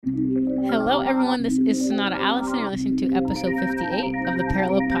Hello, everyone. This is Sonata Allison. You're listening to episode 58 of the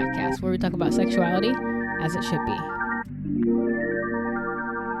Parallel Podcast, where we talk about sexuality as it should be.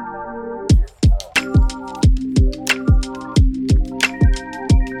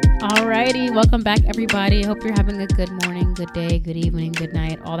 Alrighty, welcome back, everybody. Hope you're having a good morning, good day, good evening, good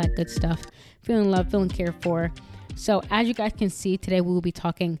night, all that good stuff. Feeling loved, feeling cared for. So, as you guys can see, today we will be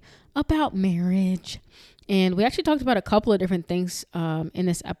talking about marriage. And we actually talked about a couple of different things in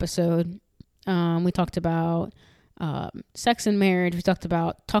this episode. We talked about sex and marriage. We talked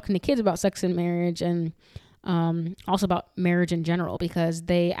about talking to kids about sex and marriage, and also about marriage in general, because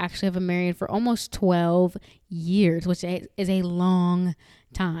they actually have been married for almost 12 years, which is a long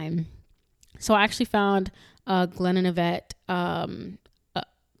time. So I actually found Glenn and Yvette,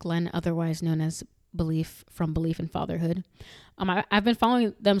 Glenn, otherwise known as Beleaf, from Beleaf in Fatherhood. I've been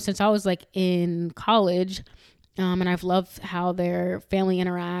following them since I was like in college, and I've loved how their family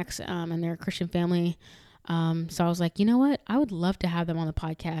interacts, and their Christian family. So I was like, you know what? I would love to have them on the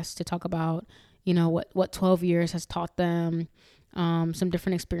podcast to talk about, you know, what 12 years has taught them, some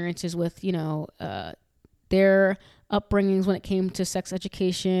different experiences with, you know, their upbringings when it came to sex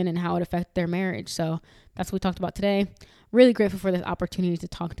education and how it affected their marriage. So that's what we talked about today. Really grateful for this opportunity to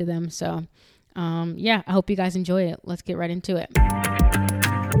talk to them. So yeah, I hope you guys enjoy it. Let's get right into it.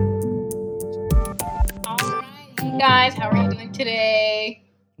 All right, you guys, how are you doing today?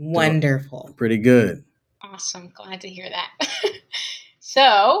 Wonderful. Pretty good. Awesome. Glad to hear that.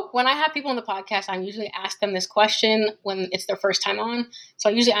 So when I have people on the podcast, I usually ask them this question when it's their first time on. So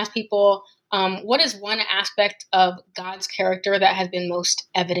I usually ask people, what is one aspect of God's character that has been most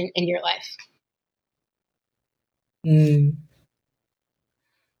evident in your life?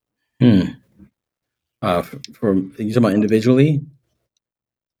 For you talking about individually?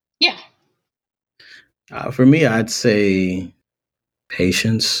 Yeah. For me, I'd say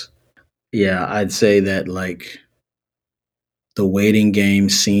patience. Yeah, I'd say that like the waiting game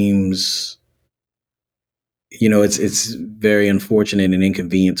seems, you know, it's very unfortunate and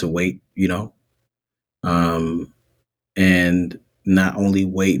inconvenient to wait, you know, and not only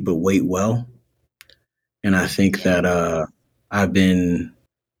wait but wait well. And I think that I've been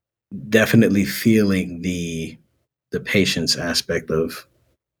definitely feeling the patience aspect of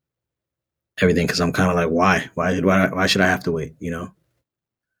everything, because I'm kind of like, why should I have to wait, you know?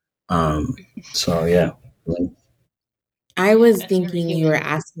 So yeah. I was thinking you were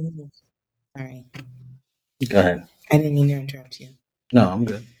asking. Sorry. Go ahead. I didn't mean to interrupt you. No, I'm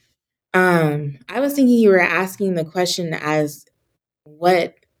good. I was thinking you were asking the question as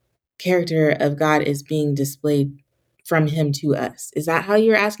what character of God is being displayed from him to us. Is that how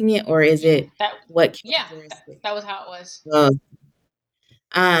you were asking it, or is it what characteristic? Yeah, that was how it was. Well,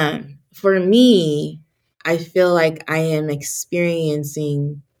 for me, I feel like I am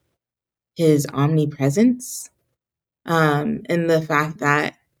experiencing his omnipresence, and the fact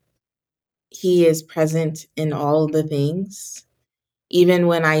that he is present in all the things, even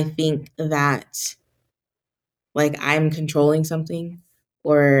when I think that like I'm controlling something,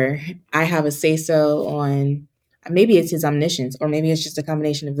 or I have a say so on, maybe it's his omniscience, or maybe it's just a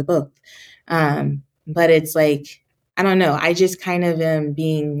combination of the both. But it's like, I don't know. I just kind of am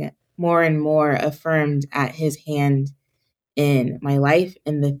being more and more affirmed at his hand in my life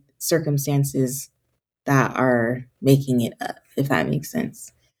and the circumstances that are making it up, if that makes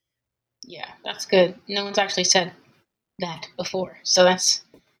sense. Yeah, that's good. No one's actually said that before. So that's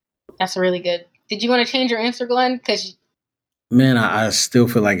really good. Did you want to change your answer, Glenn? Man, I still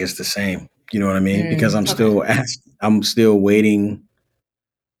feel like it's the same. You know what I mean? Because I'm still I'm still waiting.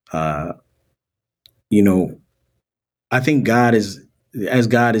 You know, I think God is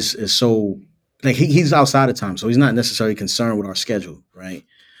so like he's outside of time, so he's not necessarily concerned with our schedule, right?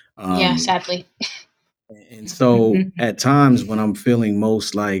 Yeah, sadly. And so at times when I'm feeling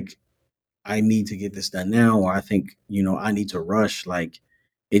most like I need to get this done now, or I think, you know, I need to rush, like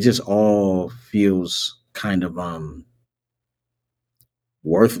it just all feels kind of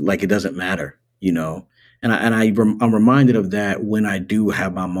worth, like it doesn't matter, you know. And I'm reminded of that when I do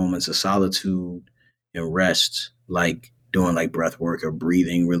have my moments of solitude and rest, like doing like breath work or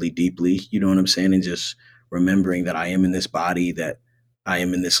breathing really deeply, you know what I'm saying? And just remembering that I am in this body, that I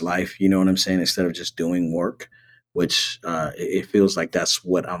am in this life, you know what I'm saying? Instead of just doing work, which it feels like that's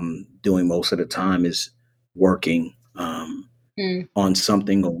what I'm doing most of the time, is working on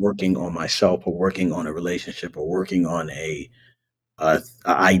something, or working on myself, or working on a relationship, or working on a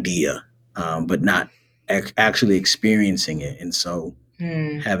idea, but not actually experiencing it. And so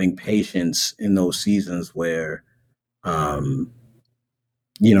having patience in those seasons where,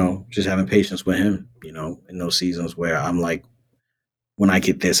 you know, just having patience with him, you know, in those seasons where I'm like when I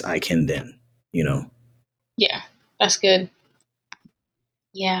get this, I can then, Yeah, that's good.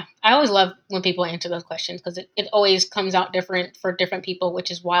 Yeah, I always love when people answer those questions because it always comes out different for different people,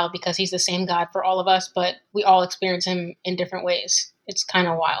 which is wild because he's the same God for all of us, but we all experience him in different ways. It's kind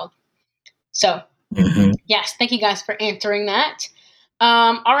of wild. So, yes, thank you guys for answering that.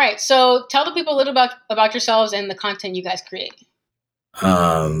 All right, so tell the people a little about yourselves and the content you guys create.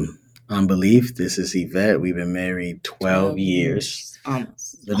 I'm Beleaf. This is Yvette. We've been married 12 years.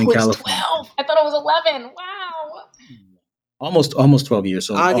 Almost. Live in California. 12. I thought it was 11. Wow. Almost 12 years.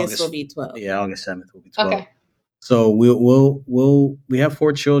 So August will be 12. Yeah, August 7th will be 12. Okay. So we have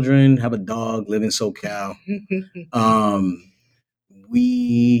 4 children, have a dog, live in SoCal.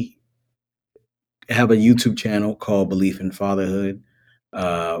 We have a YouTube channel called Beleaf in Fatherhood,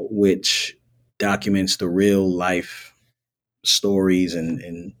 which documents the real life stories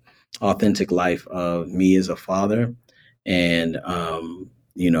and authentic life of me as a father, and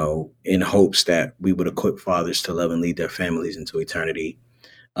in hopes that we would equip fathers to love and lead their families into eternity.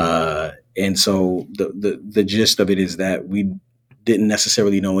 And so the gist of it is that we didn't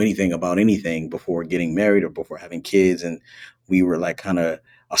necessarily know anything about anything before getting married or before having kids, and we were like kind of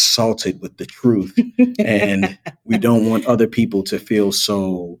assaulted with the truth, and we don't want other people to feel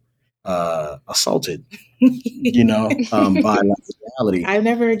so assaulted, by reality. I've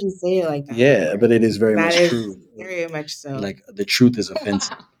never heard you say it like that. Yeah, before. but it is very That much is true. very much so. Like the truth is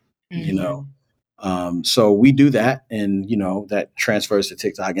offensive, Mhm. So we do that, and that transfers to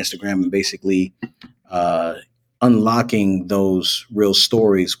TikTok, Instagram, and basically unlocking those real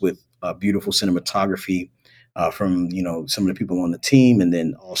stories with beautiful cinematography from some of the people on the team, and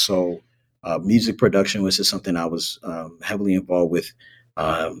then also music production, which is something I was heavily involved with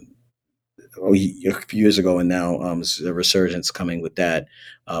a few years ago, and now there's a resurgence coming with that.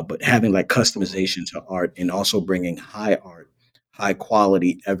 But having like customization to art, and also bringing high art, high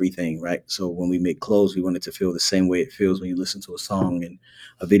quality everything, right? So when we make clothes, we want it to feel the same way it feels when you listen to a song and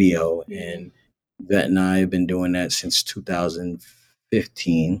a video. And Yvette and I have been doing that since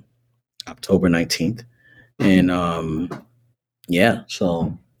 2015, October 19th. And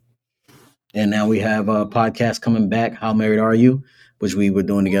so, and now we have a podcast coming back, How Married Are You? Which we were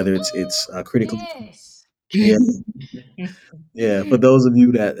doing together. It's critically. Yes. Yeah. Yeah, for those of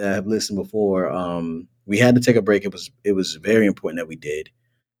you that have listened before, we had to take a break. It was very important that we did,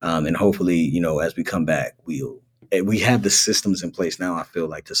 and hopefully, as we come back, we have the systems in place now. I feel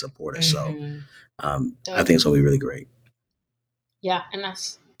like to support us, so I think it's gonna be really great. Yeah, and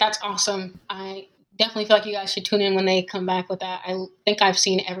that's awesome. I definitely feel like you guys should tune in when they come back with that. I think I've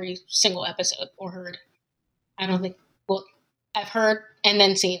seen every single episode or heard. I don't think. Well, I've heard and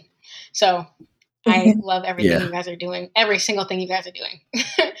then seen. So I love everything you guys are doing, every single thing you guys are doing.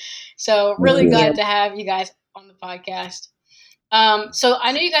 So really glad to have you guys on the podcast. So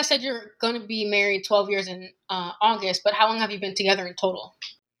I know you guys said you're going to be married 12 years in August, but how long have you been together in total?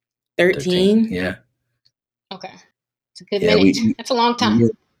 13. Yeah. Okay. It's a good minute. That's a long time.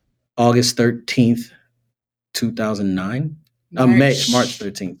 August 13th, 2009. March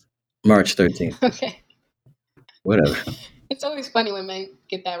 13th. March 13th. Okay. Whatever. It's always funny when men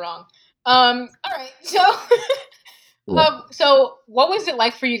get that wrong. All right. So what was it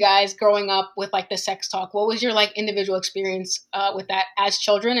like for you guys growing up with like the sex talk? What was your like individual experience with that as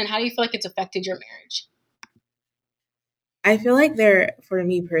children, and how do you feel like it's affected your marriage? I feel like for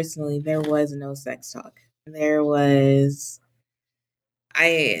me personally, there was no sex talk. There was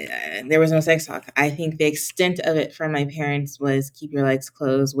no sex talk. I think the extent of it from my parents was keep your legs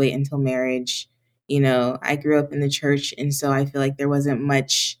closed, wait until marriage. I grew up in the church, and so I feel like there wasn't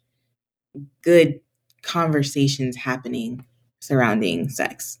much good conversations happening surrounding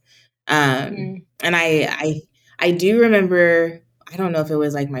sex. And I do remember, I don't know if it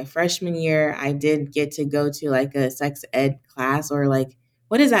was like my freshman year, I did get to go to like a sex ed class, or like,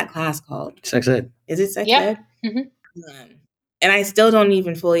 what is that class called? Sex ed. Is it sex ed? Mm-hmm. And I still don't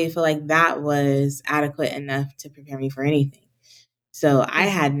even fully feel like that was adequate enough to prepare me for anything. So I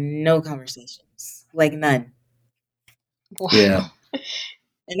had no conversations, like none. Wow. Yeah.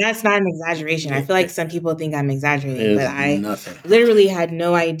 And that's not an exaggeration. I feel like some people think I'm exaggerating, but I nothing. literally had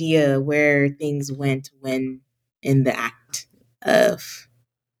no idea where things went when in the act of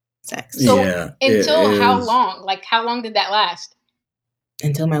sex. So until how long? Like, how long did that last?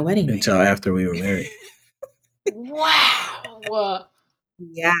 Until my wedding. Until after we were married. Wow.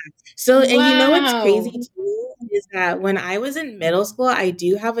 Yeah. So, and you know what's crazy too is that when I was in middle school, I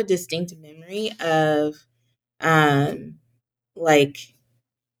do have a distinct memory of, like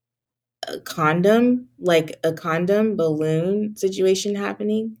a condom balloon situation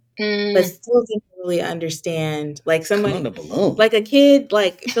happening. but still didn't really understand. Like somebody, Condom balloon. like a kid,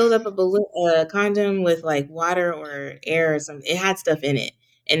 like filled up a condom with like water or air or something. It had stuff in it,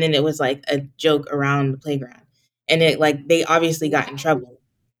 and then it was like a joke around the playground, and it like they obviously got in trouble.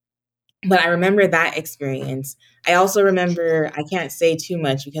 But I remember that experience. I also remember, I can't say too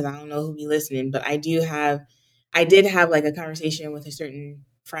much because I don't know who'll be listening, but I did have like a conversation with a certain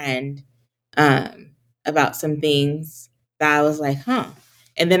friend about some things that I was like, huh.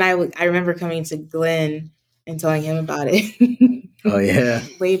 And then I remember coming to Glenn and telling him about it Oh yeah.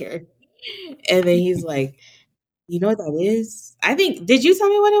 later. And then he's like, you know what that is? I think, did you tell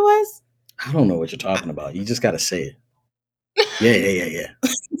me what it was? I don't know what you're talking about. You just got to say it. Yeah.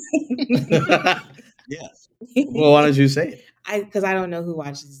 Yeah. Well, why don't you say it? Because I don't know who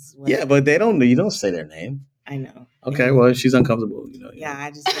watches what. Yeah, but they don't. You don't say their name. I know. Okay, Anyway. well, she's uncomfortable. Yeah,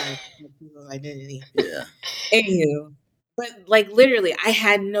 I just gotta protect people's identity. Yeah. Anywho, but like literally, I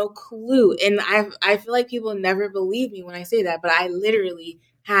had no clue, and I feel like people never believe me when I say that, but I literally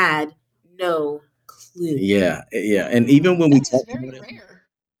had no clue. Yeah, and even when we talked about it,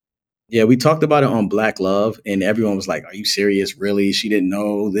 yeah, we talked about it on Black Love, and everyone was like, "Are you serious? Really? She didn't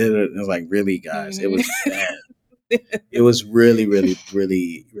know." It was like, "Really, guys? It was bad. It was really, really,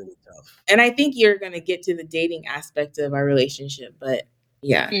 really, really tough." And I think you're gonna get to the dating aspect of our relationship, but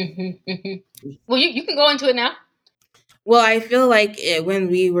yeah. Well, you can go into it now. Well, I feel like when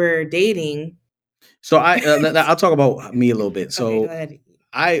we were dating. So I'll talk about me a little bit. So Okay,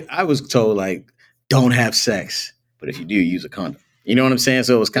 go ahead. I was told like, don't have sex, but if you do, use a condom. You know what I'm saying?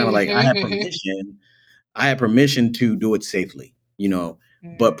 So it was kind of like I had permission. I had permission to do it safely,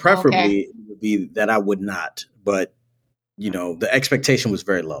 but preferably it would be that I would not. But the expectation was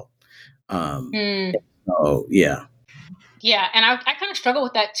very low. So yeah. Yeah, and I kind of struggle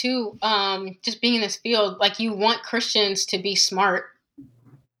with that too. Just being in this field, like you want Christians to be smart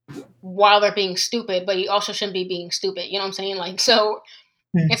while they're being stupid, but you also shouldn't be being stupid. You know what I'm saying? Like, so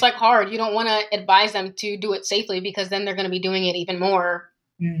it's like hard. You don't want to advise them to do it safely because then they're going to be doing it even more.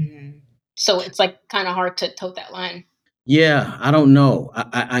 Mm-hmm. So it's like kind of hard to tote that line. Yeah, I don't know.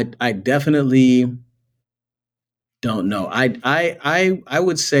 I definitely don't know. I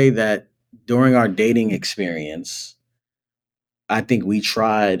would say that during our dating experience, I think we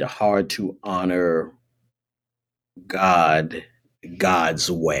tried hard to honor God's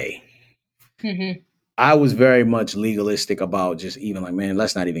way. Mm-hmm. I was very much legalistic about just even like, man,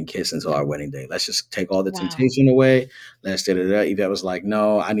 let's not even kiss until our wedding day. Let's just take all the temptation away. Let's da da da. Yvette was like,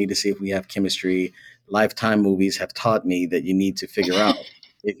 no, I need to see if we have chemistry. Lifetime movies have taught me that you need to figure out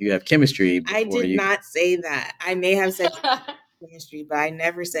if you have chemistry. I did not say that. I may have said chemistry, but I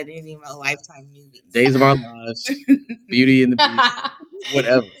never said anything about Lifetime movies. Days of Our Lives, Beauty and the Beast,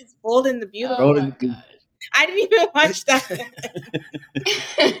 whatever. It's Bold and the Beautiful. Oh my gosh. I didn't even watch that.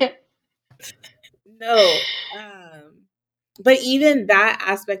 No. But even that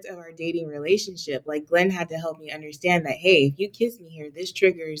aspect of our dating relationship, like Glenn had to help me understand that, hey, if you kiss me here, this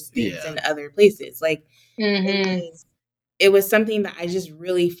triggers things in other places. Like it was something that I just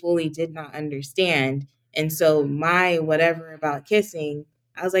really fully did not understand. And so my whatever about kissing,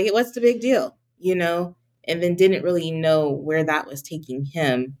 I was like, what's the big deal? And then didn't really know where that was taking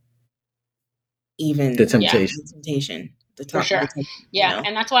him. Even the temptation. The For sure.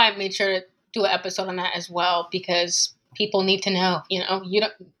 And that's why I made sure to do an episode on that as well, because people need to know, you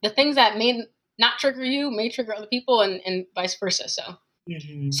don't, the things that may not trigger you may trigger other people and vice versa. So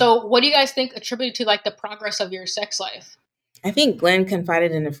what do you guys think attributed to like the progress of your sex life? I think Glenn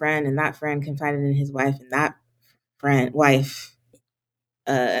confided in a friend, and that friend confided in his wife, and that wife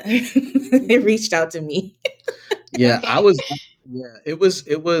reached out to me. Yeah, it was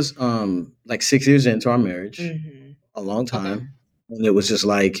like 6 years into our marriage, a long time. And it was just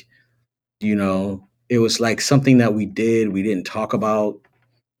like, it was like something that we didn't talk about,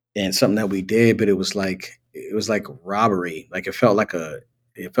 and something that we did, but it was like robbery. Like it felt like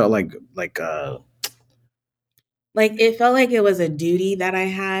it felt like it was a duty that I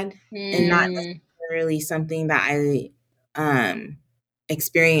had, and not necessarily something that I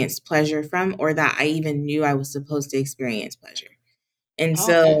experienced pleasure from, or that I even knew I was supposed to experience pleasure. And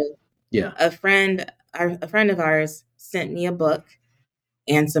so a friend of ours sent me a book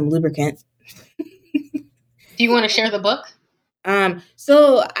and some lubricant. Do you want to share the book?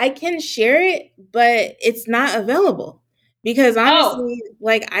 So I can share it, but it's not available because honestly,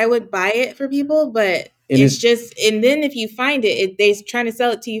 like I would buy it for people, but it's just, and then if you find it, they're trying to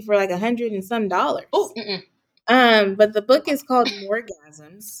sell it to you for like $100 and some. But the book is called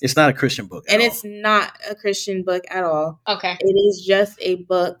Morgasms. It's not a Christian book at all. It's not a Christian book at all. Okay. It is just a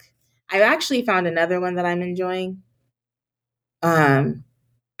book. I've actually found another one that I'm enjoying.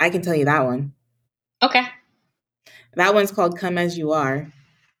 I can tell you that one. Okay. That one's called Come As You Are.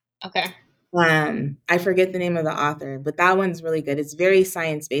 Okay. I forget the name of the author, but that one's really good. It's very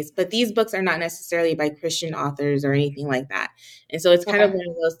science-based, but these books are not necessarily by Christian authors or anything like that. And so it's kind of one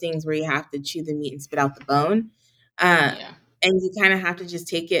of those things where you have to chew the meat and spit out the bone. Yeah. And you kind of have to just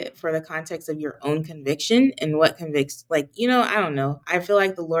take it for the context of your own conviction and what convicts. Like, I don't know. I feel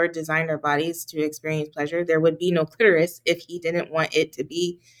like the Lord designed our bodies to experience pleasure. There would be no clitoris if he didn't want it to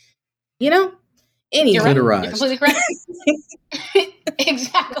be, anyway. You're right. You're completely correct.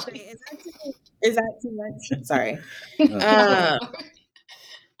 Exactly. Is that too much? Sorry.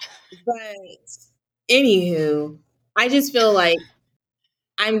 But anywho, I just feel like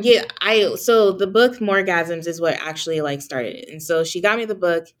so the book Morgasms is what actually like started it. And so she got me the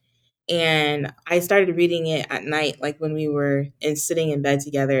book and I started reading it at night, like when we were sitting in bed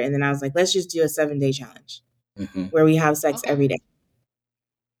together. And then I was like, let's just do a 7-day challenge where we have sex every day.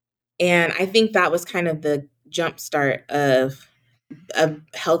 And I think that was kind of the jump start of a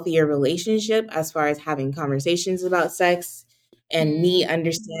healthier relationship as far as having conversations about sex and me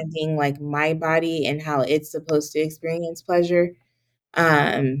understanding like my body and how it's supposed to experience pleasure.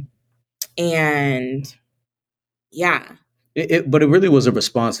 And yeah. But it really was a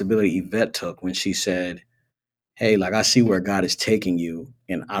responsibility Yvette took when she said, hey, like I see where God is taking you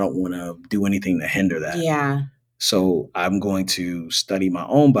and I don't want to do anything to hinder that. Yeah. So I'm going to study my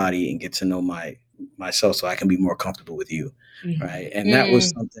own body and get to know myself so I can be more comfortable with you. Mm-hmm. Right. And that was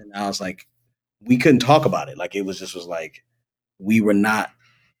something I was like, we couldn't talk about it. Like it was like, we were not,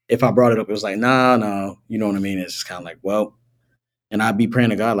 if I brought it up, it was like, no, you know what I mean? It's just kind of like, well, and I'd be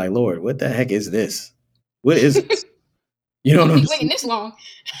praying to God like, Lord, what the heck is this? What is this? You know what I'm saying? Waiting this long.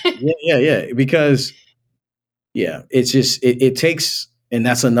 Yeah. Because it's just, it takes, and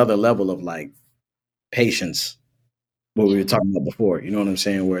that's another level of like patience. What we were talking about before, you know what I'm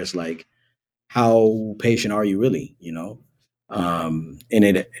saying? Where it's like, how patient are you really, and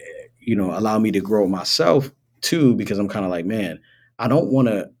it, allowed me to grow myself too, because I'm kind of like, man, I don't want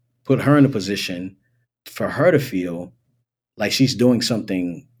to put her in a position for her to feel like she's doing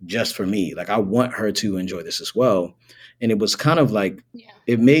something just for me. Like I want her to enjoy this as well. And it was kind of like,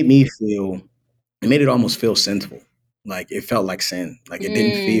 it made it almost feel sinful. Like it felt like sin. Like it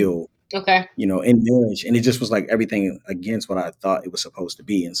didn't feel in marriage. And it just was like everything against what I thought it was supposed to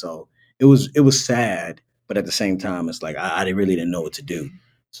be. And so it was sad, but at the same time, it's like I really didn't know what to do.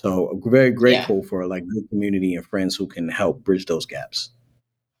 So I'm very grateful for like good community and friends who can help bridge those gaps.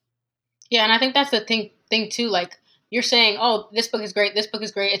 Yeah, and I think that's the thing too. Like you're saying, oh, this book is great. This book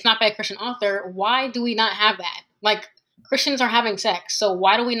is great. It's not by a Christian author. Why do we not have that? Like Christians are having sex, so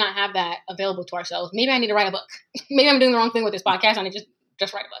why do we not have that available to ourselves? Maybe I need to write a book. Maybe I'm doing the wrong thing with this podcast. I need to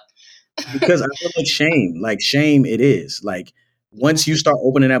just write a book. Because I feel like shame it is. Like once you start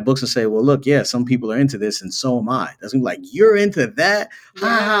opening that books and say, well, look, yeah, some people are into this and so am I. That's gonna be like, you're into that? Ha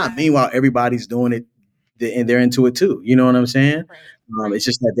ha. Meanwhile, everybody's doing it and they're into it too. You know what I'm saying? Right. It's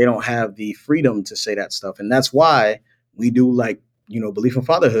just that they don't have the freedom to say that stuff. And that's why we do like, Belief in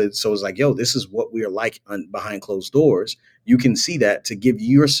Fatherhood. So it's like, yo, this is what we are like behind closed doors. You can see that to give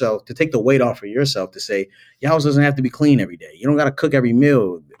yourself, to take the weight off of yourself, to say, your house doesn't have to be clean every day. You don't got to cook every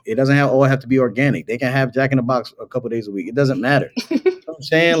meal. It doesn't all have to be organic. They can have Jack in the Box a couple of days a week. It doesn't matter. You know what I'm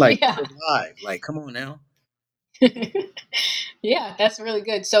saying? Like, survive. Like, come on now. Yeah, that's really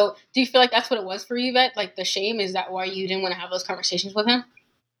good. So do you feel like that's what it was for you, Yvette? Like the shame, is that why you didn't want to have those conversations with him?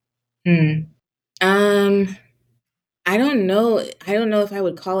 I don't know. I don't know if I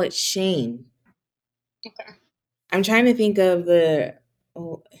would call it shame. Okay. I'm trying to think of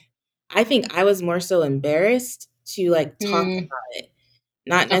I think I was more so embarrassed to like talk about it.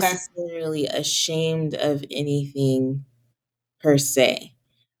 Not necessarily ashamed of anything per se.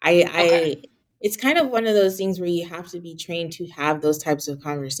 It's kind of one of those things where you have to be trained to have those types of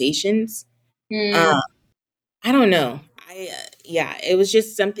conversations. I don't know. It was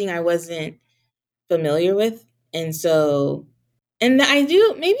just something I wasn't familiar with. And so, and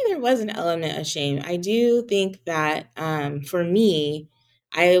maybe there was an element of shame. I do think that for me,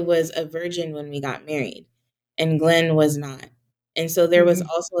 I was a virgin when we got married and Glenn was not. And so there was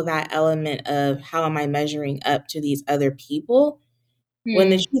also that element of how am I measuring up to these other people? When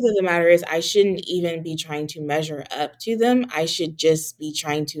the truth of the matter is, I shouldn't even be trying to measure up to them. I should just be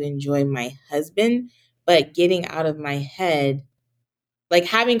trying to enjoy my husband, but getting out of my head, like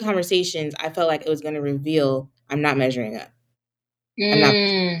having conversations, I felt like it was going to reveal I'm not measuring up. I'm not.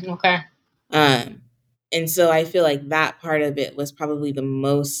 Okay. And so I feel like that part of it was probably the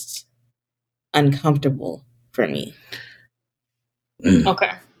most uncomfortable for me.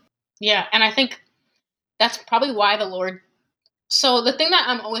 Okay. Yeah. And I think that's probably why the Lord So the thing that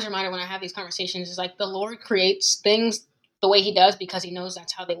I'm always reminded when I have these conversations is like the Lord creates things the way He does because He knows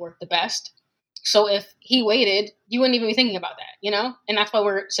that's how they work the best. So if He waited, you wouldn't even be thinking about that, you know? And that's why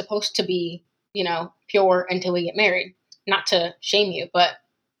we're supposed to be, you know, pure until we get married. Not to shame you, but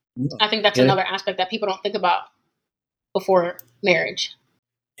I think that's Yeah. another aspect that people don't think about before marriage.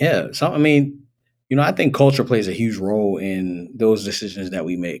 Yeah. So, I mean, I think culture plays a huge role in those decisions that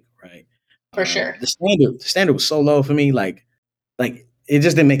we make, right? For sure. The standard was so low for me, like it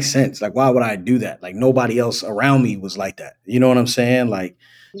just didn't make sense. Like, why would I do that? Like, nobody else around me was like that. You know what I'm saying? Like,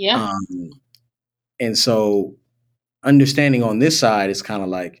 Yeah. and so understanding on this side is kind of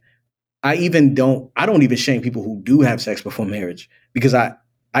like I don't even shame people who do have sex before marriage because I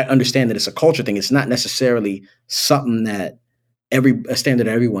understand that it's a culture thing. It's not necessarily something that a standard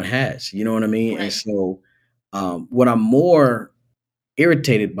that everyone has. You know what I mean? And Right. so what I'm more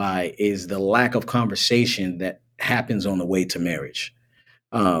irritated by is the lack of conversation that happens on the way to marriage.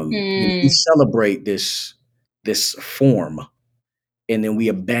 We Mm, celebrate this form, and then we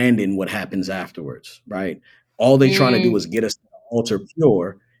abandon what happens afterwards, right? All they trying to do mm, is get us to the altar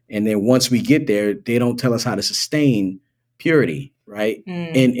pure, and then once we get there, they don't tell us how to sustain purity, right?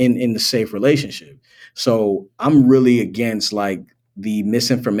 Mm. In the safe relationship. So I'm really against like the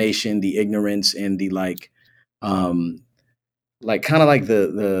misinformation, the ignorance, and the um, like kind of like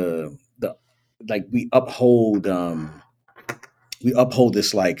the like we uphold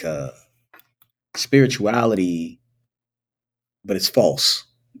this like spirituality, but it's false.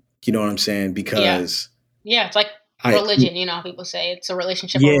 You know what I'm saying? yeah. Because Yeah. It's like I religion, you know how people say it's a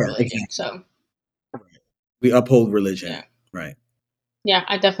relationship over yeah, religion. exactly. So, We uphold religion, yeah. right? Yeah,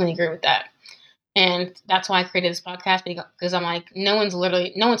 I definitely agree with that. And that's why I created this podcast because I'm like, no one's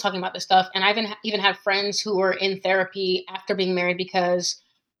talking about this stuff. And I even had friends who were in therapy after being married because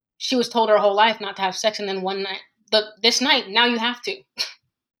she was told her whole life not to have sex. And then one night, this night, now you have to.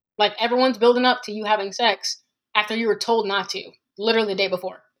 Like everyone's building up to you having sex after you were told not to, literally the day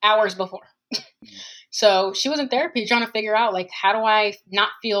before, hours before. So she was in therapy trying to figure out like, how do I not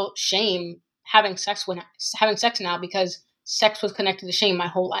feel shame having sex now because sex was connected to shame my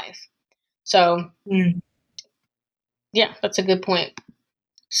whole life. So Mm. yeah, that's a good point.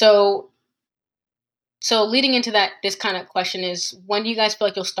 So so leading into that, this kind of question is, when do you guys feel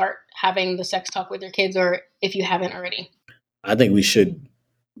like you'll start having the sex talk with your kids, or if you haven't already? I think we should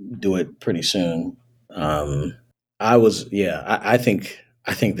do it pretty soon. Um, I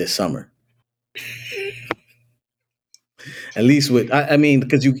think this summer, at least I mean,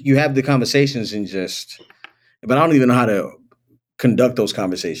 because you have the conversations and but I don't even know how to conduct those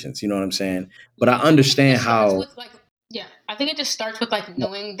conversations. You know what I'm saying? But I I think it understand just starts how. with like, yeah, I think it just starts with like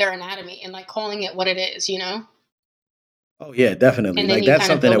knowing their anatomy and like calling it what it is, you know, Oh yeah, definitely. and then Like you that's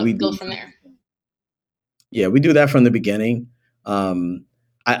kind of something that we build do. from there. Yeah, we do that from the beginning. Um,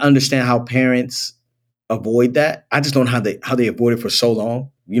 I understand how parents avoid that. I just don't know how they avoid it for so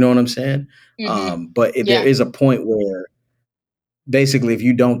long. You know what I'm saying? Mm-hmm. But there Yeah, is a point where basically, if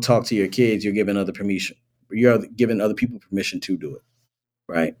you don't talk to your kids, you're giving other permission. You're giving other people permission to do it,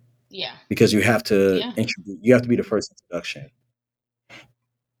 right? yeah, Because you have to yeah. introduce. You have to be the first introduction.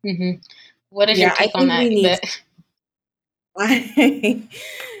 Mm-hmm. What is your Yeah, I take on think we that, need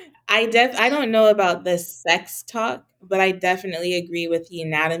Yvette? I don't know about the sex talk, but I definitely agree with the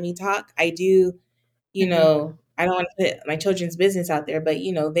anatomy talk. I do, Mm-hmm. I don't want to put my children's business out there, but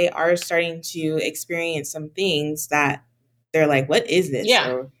they are starting to experience some things that they're like, what is this? Yeah.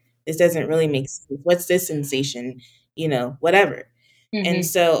 Or this doesn't really make sense. What's this sensation? Whatever. And Mm-hmm.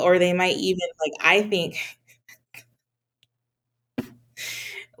 so, or they might even like, I think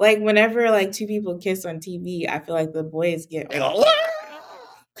like whenever like two people kiss on TV, I feel like the boys get They go.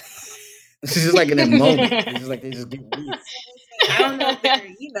 It's just like in that moment. It's just like they just get weird. so it's like, I don't know if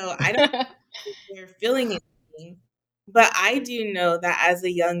they're, I don't know if they're feeling anything. But I do know that as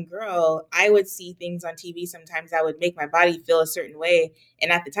a young girl, I would see things on TV sometimes that would make my body feel a certain way.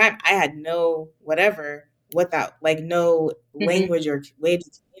 And at the time, I had no whatever, without like no Mm-hmm. language or way to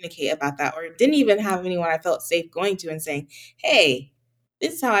communicate about that, or didn't even have anyone I felt safe going to and saying, hey,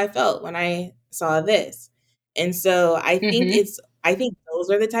 this is how I felt when I saw this. And so Mm-hmm. I think those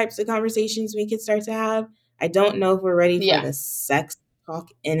are the types of conversations we could start to have. I don't know if we're ready for Yeah. the sex talk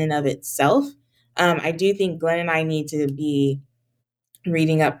in and of itself. I do think Glenn and I need to be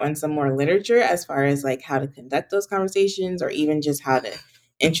reading up on some more literature as far as like how to conduct those conversations or even just how to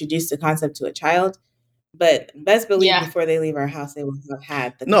introduce the concept to a child. But best believe Yeah. before they leave our house, they will have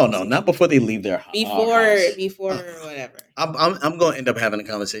had the No, no, not conversation. before they leave our Before, house. before whatever. I'm going to end up having a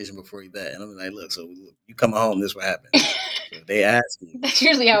conversation before that, and I'm like, look, so look, you coming home, this what happens. So if they ask me, That's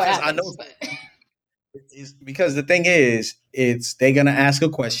usually how it because I know happens. it's But gonna, It's because the thing is, it's they're gonna ask a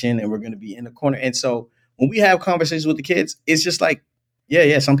question and we're gonna be in the corner. And so when we have conversations with the kids, it's just like,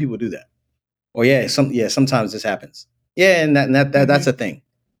 yeah, some people do that. Or sometimes this happens. Yeah, and that's a thing.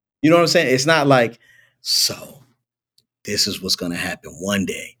 You know what I'm saying? It's not like, so this is what's gonna happen one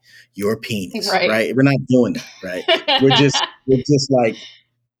day. Your penis, Right. right? We're not doing that, right? We're just like,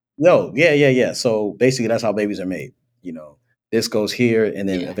 yo, yeah. So basically that's how babies are made. You know, this goes here and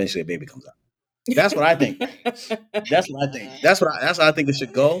then Yeah. eventually a baby comes out. That's what I think. That's what I think. That's how I think it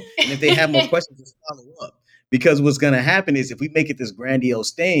should go. And if they have more questions, just follow up. Because what's gonna happen is if we make it this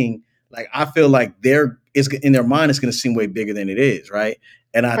grandiose thing, like I feel like it's in their mind, it's gonna seem way bigger than it is, right?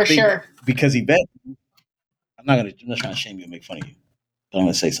 And I For think sure. because Yvette, I'm not trying to shame you and make fun of you, but I'm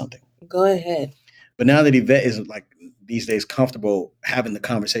gonna say something. Go ahead. But now that Yvette is like these days comfortable having the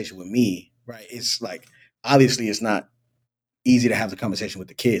conversation with me, right? It's like obviously it's not easy to have the conversation with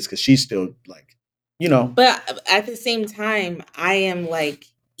the kids because she's still like, you know. But at the same time, I am like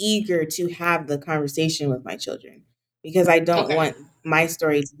eager to have the conversation with my children because I don't Okay. want my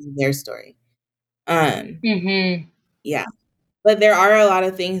story to be their story. Mm-hmm. Yeah. But there are a lot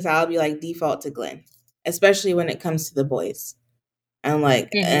of things I'll be like default to Glenn, especially when it comes to the boys. I'm like,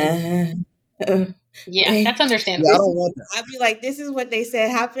 Yeah, that's Yeah, I understandable. don't want that. I'd be like, this is what they said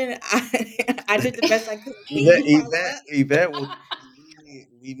happened. I did the best I could. Can Yvette, you follow Yvette, up? Yvette will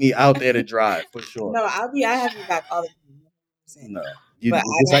leave me out there to dry for sure. No, I have your back all the time. No, But you I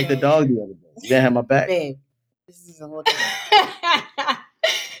just like the gotta, dog the other day. You didn't have my back. babe, this is a whole different.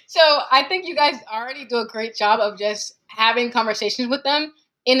 So I think you guys already do a great job of just having conversations with them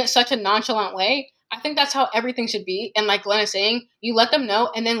in such a nonchalant way. I think that's how everything should be. And like Glenn is saying, you let them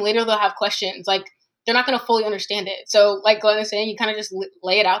know, and then later they'll have questions. Like they're not going to fully understand it. So like Glenn is saying, you kind of just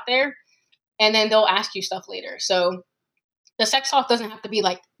lay it out there, and then they'll ask you stuff later. So the sex talk doesn't have to be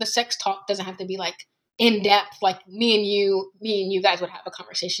like in depth, like me and you guys would have a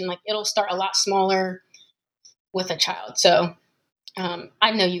conversation. Like it'll start a lot smaller with a child. So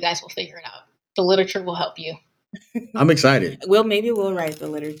I know you guys will figure it out. The literature will help you. I'm excited. Well, maybe we'll write the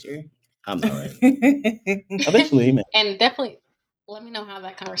literature. I'm not right. Eventually, man. And definitely let me know how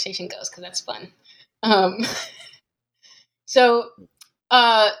that conversation goes because that's fun. Um, so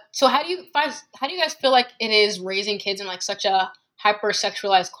so how do you guys feel like it is raising kids in like such a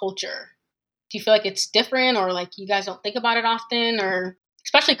hypersexualized culture? Do you feel like it's different, or like you guys don't think about it often, or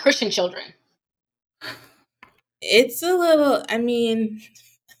especially Christian children? It's a little, I mean,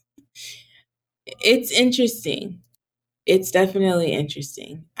 it's interesting. It's definitely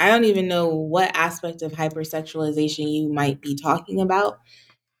interesting. I don't even know what aspect of hypersexualization you might be talking about.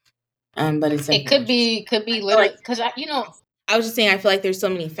 But it's It definitely could be I feel literally like because I was just saying I feel like there's so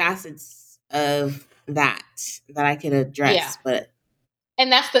many facets of that I could address, yeah. but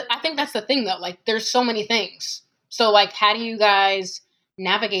And I think that's the thing though. Like there's so many things. So like how do you guys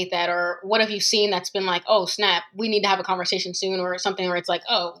navigate that, or what have you seen that's been like, oh snap, we need to have a conversation soon, or something where it's like,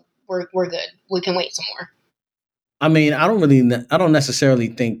 oh, we're good. We can wait some more. I mean, I don't necessarily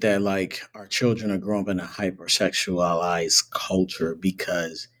think that like our children are growing up in a hypersexualized culture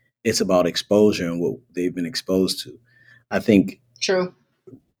because it's about exposure and what they've been exposed to. I think, True.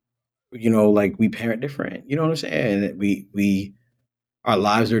 like we parent different. You know what I'm saying? And we our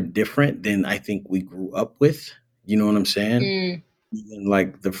lives are different than I think we grew up with. You know what I'm saying? Mm, Even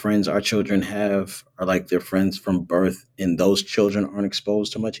like the friends our children have are like their friends from birth, and those children aren't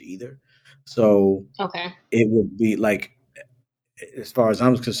exposed to much either. So okay. it would be like, as far as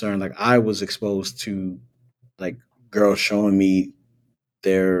I'm concerned, like I was exposed to like girls showing me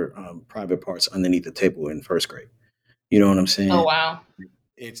their private parts underneath the table in first grade. You know what I'm Oh saying? wow.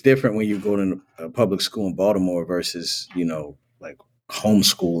 It's different when you go to a public school in Baltimore versus like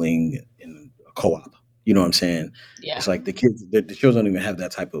homeschooling in a co-op. You know what I'm saying? Yeah. It's like the children don't even have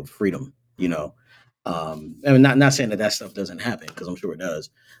that type of freedom. I mean, not saying that stuff doesn't happen because I'm sure it does,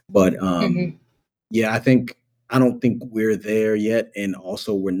 but Mm-hmm. yeah, I don't think we're there yet, and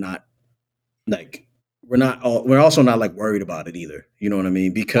also we're not like we're also not like worried about it either. You know what I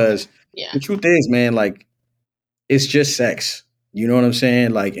mean? Okay. Because Yeah. the truth is, man, like it's just sex. You know what I'm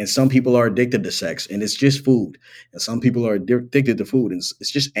saying? Like, and some people are addicted to sex, and it's just food. And some people are addicted to food, and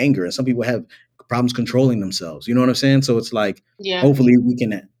it's just anger. And some people have problems controlling themselves. You know what I'm saying? So it's like, Yeah. hopefully, we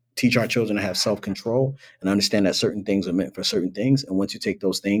can teach our children to have self control and understand that certain things are meant for certain things. And once you take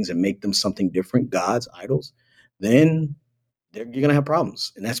those things and make them something different, gods, idols, then you're gonna have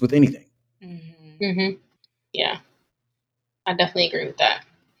problems, and that's with anything. Mm-hmm. Yeah. I definitely agree with that.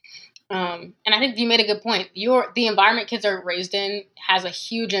 And I think you made a good point. The environment kids are raised in has a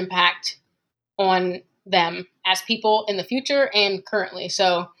huge impact on them as people in the future and currently.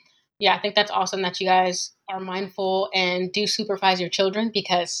 So Yeah, I think that's awesome that you guys are mindful and do supervise your children,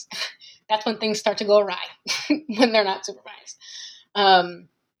 because that's when things start to go awry when they're not supervised.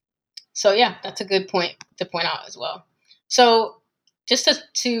 So yeah, that's a good point to point out as well. So just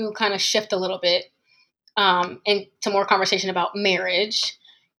to kind of shift a little bit into more conversation about marriage,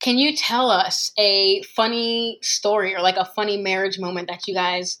 can you tell us a funny story or like a funny marriage moment that you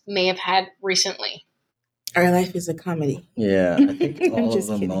guys may have had recently? Our life is a comedy. Yeah, I think I'm all of just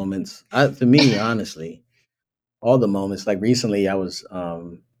the kidding. moments, to me, honestly, all the moments. Like recently, I was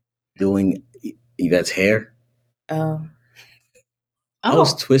doing Yvette's hair. Oh, I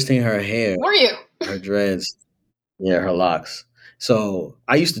was Oh, twisting her hair, were you? her dreads, yeah, her locks. So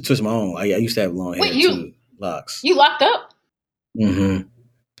I used to twist my own. I used to have long Wait, hair too, locks. you locked up? hmm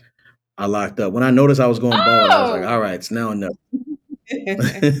I locked up. When I noticed I was going bald, I was like, Oh, all right, it's now enough.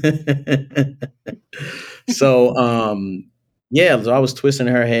 So yeah, so I was twisting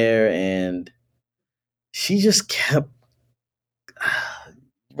her hair and she just kept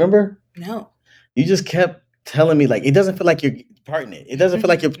remember? no. You just kept telling me like it doesn't feel like you're parting it. It doesn't feel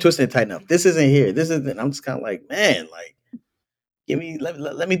like you're twisting it tight enough. This isn't here. This isn't. I'm just kind of like, man, like give me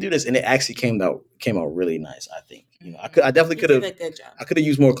let me do this. And it actually came out really nice, I think. I definitely You could did have a good job. I could have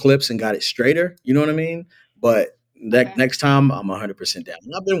used more clips and got it straighter, you know what I mean? But that okay. next time I'm 100% down.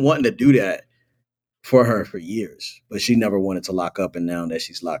 And I've been wanting to do that for her for years, but she never wanted to lock up. And now that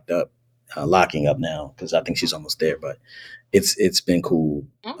she's locked up, locking up now because I think she's almost there. But it's been cool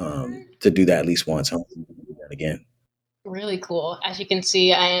Okay. to do that at least once. I hope we can do that again. Really cool. As you can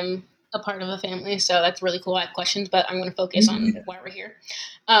see, I am a part of a family, so that's really cool. I have questions, but I'm going to focus on Mhm. Yeah. why we're here.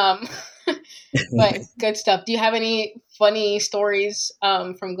 Um, but good stuff. Do you have any funny stories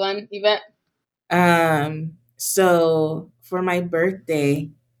from Glenn, Yvette? So for my birthday,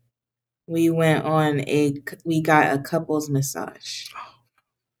 we got a couples massage,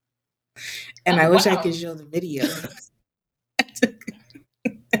 and Oh, I wish I wow. could show the video.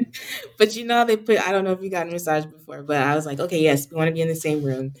 But you know how they put, I don't know if you got a massage before, but I was like, okay, yes, we want to be in the same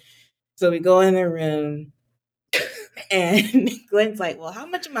room. So we go in the room, and Glenn's like, well, how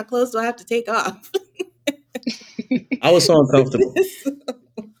much of my clothes do I have to take off? I was so uncomfortable.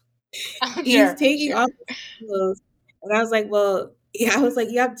 I'm He's sure. I'm taking sure. off his clothes. And I was like, well, yeah, I was like,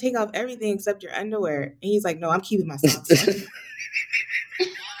 you have to take off everything except your underwear. And he's like, no, I'm keeping my socks on.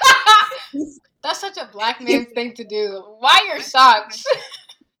 That's such a black man thing to do. Why your socks?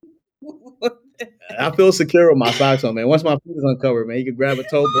 I feel secure with my socks on, man. Once my feet is uncovered, man, you can grab a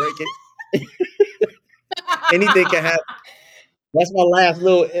toe, break it. Anything can happen. That's my last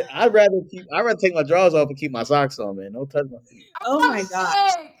little. I'd rather take my drawers off and keep my socks on, man. Don't touch my feet. Oh I'm my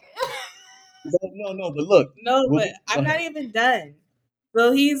gosh. sick. No. But look, No, we'll but get, go I'm not ahead. even done.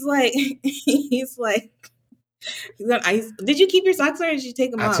 So he's like, he's like, did you keep your socks on or did you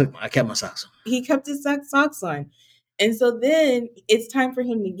take them off? I kept my socks on. He kept his socks on. And so then it's time for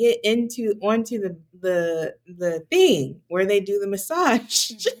him to get onto the thing where they do the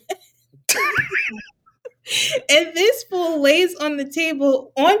massage. And this fool lays on the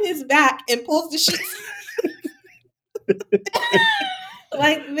table on his back and pulls the sheets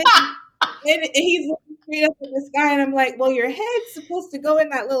like this. And he's looking straight up at the sky, and I'm like, well, your head's supposed to go in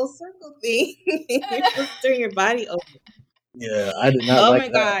that little circle thing. You're supposed to turn your body over. Yeah, I did not Oh like my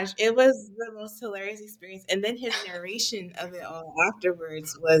that. gosh, it was the most hilarious experience. And then his narration of it all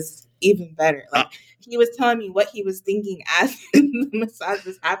afterwards was even better. Like he was telling me what he was thinking as the massage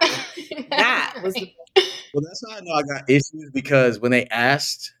was happening. That was the Well, that's how I know I got issues because when they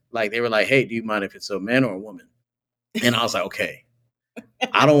asked, like, they were like, "Hey, do you mind if it's a man or a woman?" And I was like, "Okay,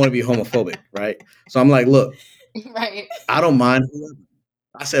 I don't want to be homophobic, right?" So I'm like, "Look, Right. I don't mind whoever."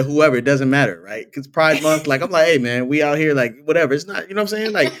 I said, "Whoever, it doesn't matter, right?" Because Pride Month, like, I'm like, "Hey, man, we out here, like, whatever. It's not, you know what I'm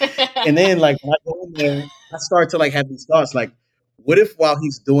saying?" Like, and then like when I go in there, I start to like have these thoughts, like, what if while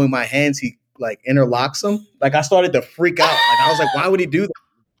he's doing my hands, he like interlocks them? Like, I started to freak out. Like, I was like, "Why would he do that?"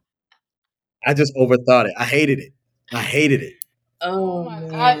 I just overthought it. I hated it. I hated it. Oh Oh my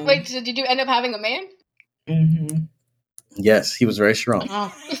god. Wait, man. so did you end up having a man? Mm-hmm. Yes, he was very strong.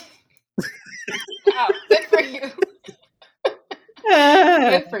 Oh, wow. Good for you.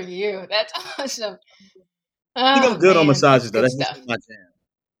 Good for you. That's awesome. I think I'm Oh good on man, that's massages though. good That's just stuff. my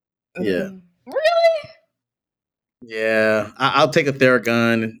jam. Yeah, Really? yeah. I'll take a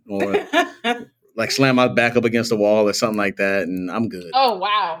Theragun or like slam my back up against the wall or something like that, and I'm good. Oh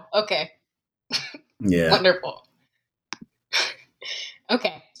wow. Okay. Yeah. Wonderful.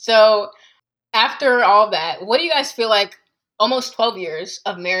 Okay. So after all that, what do you guys feel like almost 12 years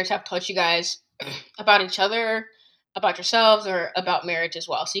of marriage have taught you guys about each other, about yourselves, or about marriage as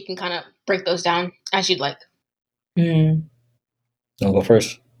well? So you can kind of break those down as you'd like. Mm. I'll go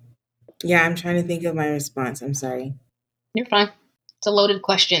first. Yeah, I'm trying to think of my response. I'm sorry. You're fine. It's a loaded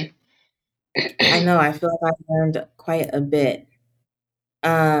question. I know. I feel like I've learned quite a bit.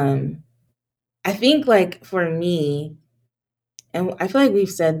 Um, I think, like, for me, and I feel like we've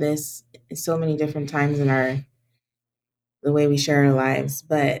said this so many different times in the way we share our lives,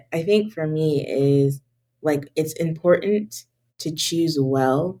 but I think for me is like it's important to choose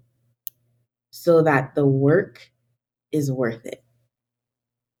well so that the work is worth it.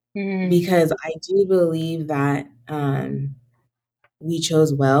 Mm, Because I do believe that we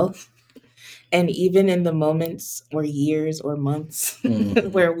chose well. And even in the moments or years or months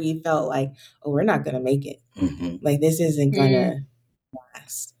where we felt like, oh, we're not going to make it, like this isn't going mm, to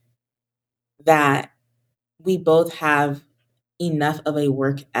last, that we both have enough of a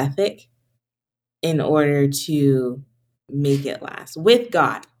work ethic in order to make it last with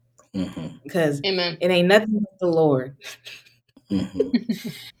God. Because amen. it ain't nothing but the Lord Mm-hmm.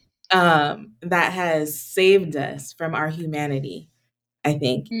 that has saved us from our humanity, I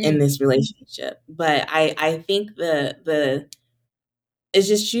think, in Mm, this relationship. But I think the it's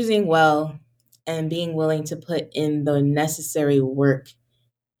just choosing well and being willing to put in the necessary work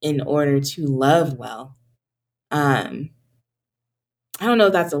in order to love well. Um, I don't know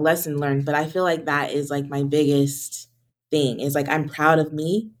if that's a lesson learned, but I feel like that is like my biggest thing is like I'm proud of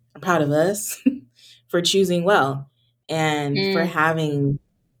me, I'm proud of us for choosing well and for mm, having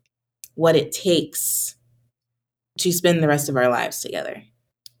what it takes to spend the rest of our lives together.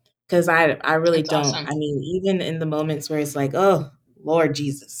 Because I really that's don't. awesome. I mean, even in the moments where it's like, oh, Lord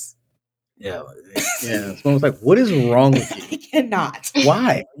Jesus. Yeah, yeah. Someone's like, "What is wrong with you? I cannot.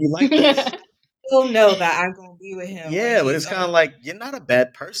 Why are you like this?" He'll know that I'm going to be with him when Yeah, but he's it's kind of like you're not a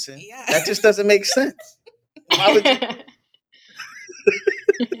bad person. yeah. That just doesn't make sense. Why would you?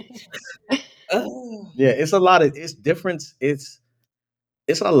 Oh. Yeah, it's a lot of it's difference. It's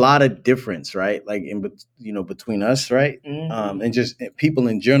a lot of difference, right? Like between us, right? Mhm. And just people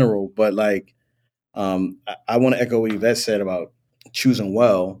in general. But like, I want to echo what Yvette said about choosing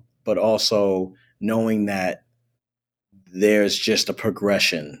well, but also knowing that there's just a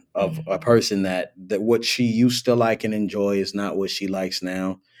progression of a Mhm. person that what she used to like and enjoy is not what she likes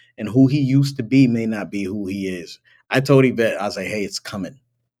now, and who he used to be may not be who he is. I told Yvette, I was like, "Hey, it's coming.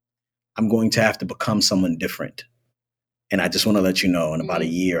 I'm going to have to become someone different, and I just want to let you know, in about a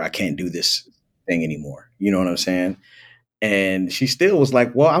Mm. year, I can't do this thing anymore." You know what I'm saying? And she still was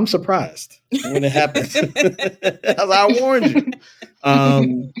like, "Well, I'm surprised when it happens." I was like, "I warned you."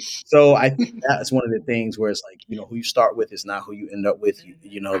 So I think that's one of the things where it's like, who you start with is not who you end up with.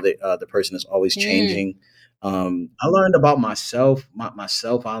 The person is always Mm, changing. I learned about myself.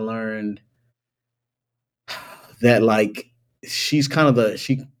 Myself, I learned that like she's kind of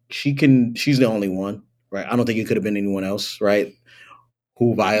she's the only one, right? I don't think it could have been anyone else, right?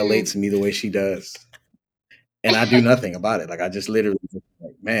 Who mm. violates me the way she does, and I do nothing about it. Like I just literally,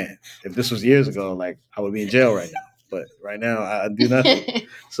 like, man, if this was years ago, like I would be in jail right now. But right now, I do nothing.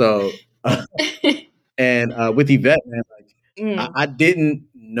 So, and with Yvette, man, like Mm. I didn't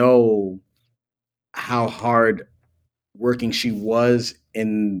know how hard working she was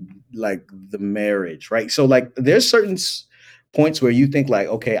in like the marriage, right? So like there's certain points where you think like,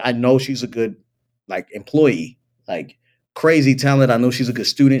 okay, I know she's a good like employee, like crazy talent. I know she's a good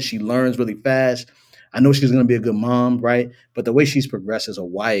student. She learns really fast. I know she's going to be a good mom, right? But the way she's progressed as a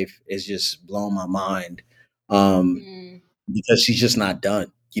wife is just blowing my mind. Um, Mm, because she's just not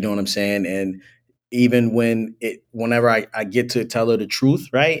done. You know what I'm saying? And even whenever I get to tell her the truth,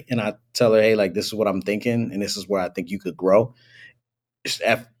 right? And I tell her, hey, like this is what I'm thinking, and this is where I think you could grow.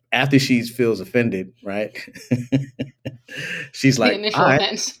 After she feels offended, right? She's the like, all initial right,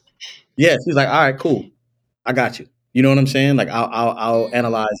 offense. yeah. She's like, all right, cool, I got you. You know what I'm saying? Like I'll Mm,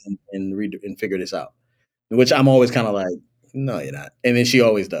 analyze and read and figure this out. Which I'm always kind of like, no, you're not. And then she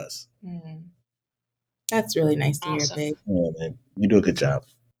always does. Mm. That's really nice to hear, awesome. babe. Yeah, man, you do a good job.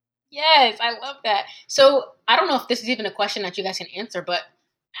 Yes, I love that. So I don't know if this is even a question that you guys can answer, but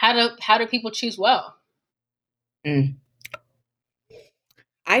how do people choose well? Mm.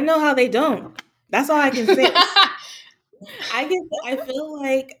 I know how they don't. That's all I can say.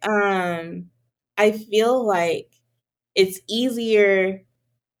 I feel like it's easier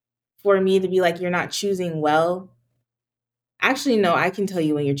for me to be like you're not choosing well. Actually, no, I can tell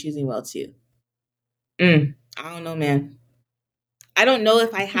you when you're choosing well too. I don't know, man. I don't know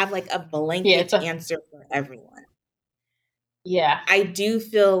if I have like a Yeah, blanket answer for everyone. yeah, I do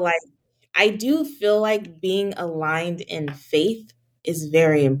feel like being aligned in faith is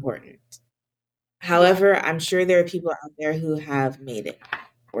very important. yeah, However, I'm sure there are people out there who have made it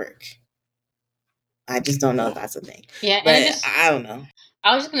work. I just don't know if that's a thing. yeah, and it But just I don't know.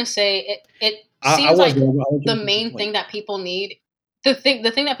 I was just gonna say it I seems was like going to the finish your main point. thing that people need the thing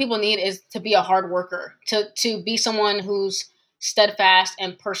that people need is to be a hard worker, to be someone who's steadfast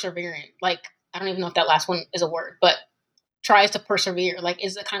and perseverant. Like, I don't even know if that last one is a word, but tries to persevere. Like,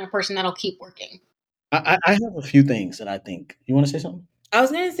 is the kind of person that'll keep working. I have a few things that I think. You want to say something? I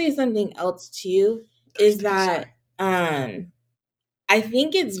was gonna say something else too. Is that I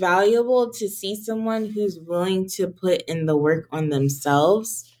think it's valuable to see someone who's willing to put in the work on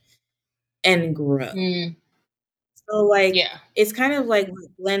themselves and grow. Mm, So like yeah. it's kind of like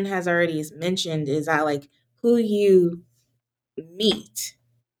what Glenn has already mentioned is that like who you meet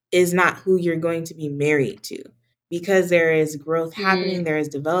is not who you're going to be married to, because there is growth happening, Mm, there is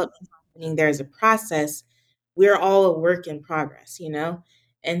development happening, there's a process. We're all a work in progress, you know?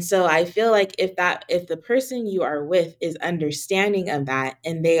 And so I feel like if the person you are with is understanding of that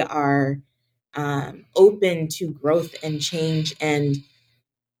and they are open to growth and change and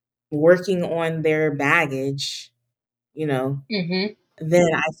working on their baggage, you know, mm-hmm. then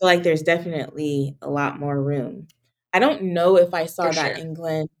I feel like there's definitely a lot more room. I don't know if I For saw that sure. in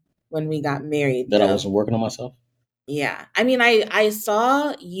Glenn when we got married That I though. wasn't working on myself. Yeah. I mean, I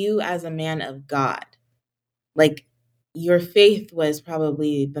saw you as a man of God. Like your faith was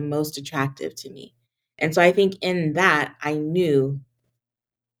probably the most attractive to me. And so I think in that I knew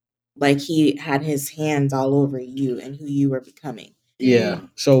like he had his hands all over you and who you were becoming. Yeah.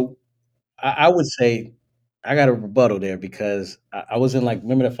 So I would say I got a rebuttal there because I was in like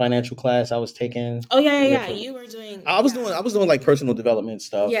remember the financial class I was taking. Oh yeah, yeah, Was it yeah. for- You were doing I was doing like personal development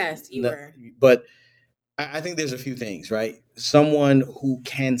stuff. Yes, you were. But I think there's a few things, right? Someone who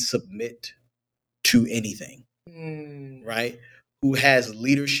can submit to anything, Mm. right? Who has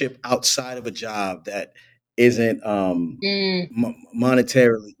leadership outside of a job that isn't Mm,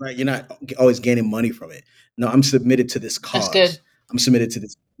 monetarily, right? You're not always gaining money from it. No, I'm submitted to this that's good. cause. I'm submitted to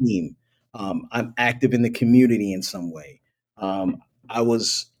this team. I'm active in the community in some way. Um, I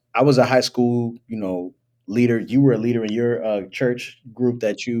was I was a high school, leader. You were a leader in your church group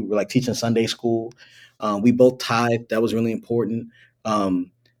that you were like teaching Sunday school. We both tithed. That was really important.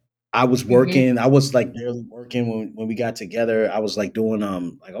 Um, I was Mm-hmm. working. I was like barely working when we got together. I was like doing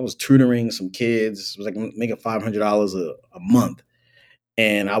like I was tutoring some kids. It was like making $500 a month,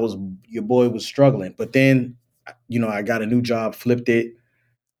 and your boy was struggling. But then, I got a new job, flipped it.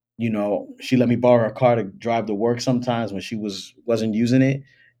 She let me borrow her car to drive to work sometimes when she wasn't using it,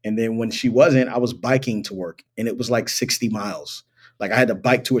 and then when she wasn't, I was biking to work, and it was like 60 miles. Like I had to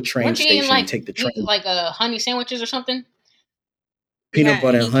bike to a train Weren't you eating station and take the train. like honey sandwiches or something? Peanut Yeah,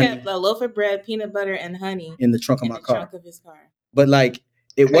 butter and he kept honey a loaf of bread, peanut butter, and honey in the trunk of in my the car. trunk of his car. But like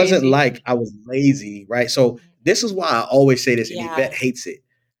it wasn't Crazy. like I was lazy, right? So this is why I always say this, and Yeah. Yvette hates it,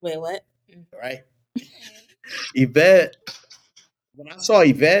 Wait, what? right? Yvette, when I saw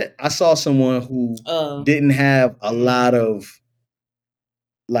Yvette, I saw someone who Oh. didn't have a lot of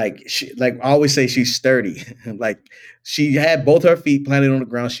like I always say she's sturdy. Like she had both her feet planted on the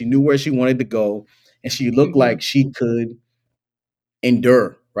ground. She knew where she wanted to go, and she looked Mm-hmm. like she could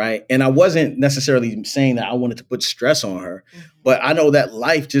endure, right? And I wasn't necessarily saying that I wanted to put stress on her, but I know that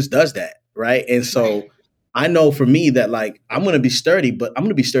life just does that, right? And so I know for me that like I'm gonna be sturdy, but I'm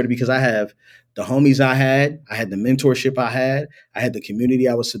gonna be sturdy because I have the homies I had the mentorship I had the community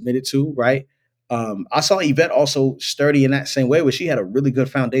I was submitted to, right? I saw Yvette also sturdy in that same way, where she had a really good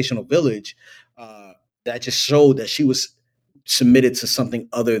foundational village that just showed that she was submitted to something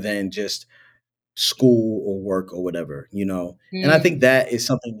other than just school or work or whatever. And I Mm, think that is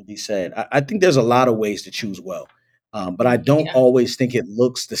something to be said. I think there's a lot of ways to choose well, but I don't yeah. always think it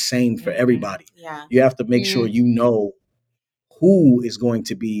looks the same for everybody. Yeah. You have to make sure Mm, you know who is going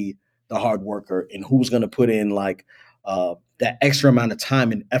to be the hard worker and who's going to put in like that extra amount of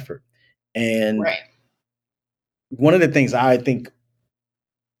time and effort. And right. one of the things I think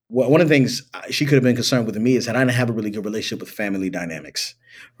one of the things she could have been concerned with me is that I didn't have a really good relationship with family dynamics,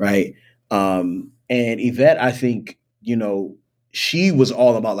 right? And Yvette, I think, she was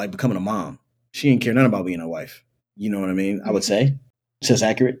all about like becoming a mom. She didn't care nothing about being a wife. You know what I mean? I would say. Is this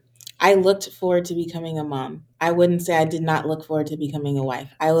accurate? I looked forward to becoming a mom. I wouldn't say I did not look forward to becoming a wife.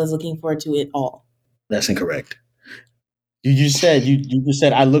 I was looking forward to it all. That's incorrect. You just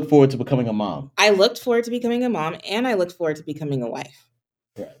said I look forward to becoming a mom. I looked forward to becoming a mom and I looked forward to becoming a wife.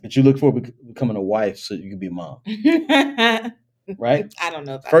 Right. But you look forward to becoming a wife so you can be a mom. Right? I don't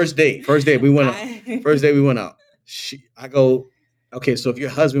know if First date. First date we went out. I, First day we went out. I go, okay, so if your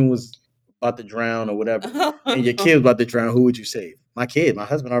husband was about to drown or whatever, and your kid was about to drown, who would you save? My kid. My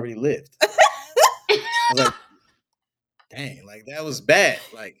husband already lived. I was like, dang, like that was bad.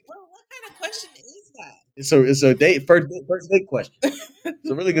 Like, Well, what kind of question is that? It's a date first date question. It's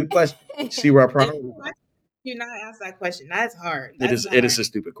a really good question. See where our priorities are. Do not ask that question. That's hard. It That's is the it is hard. a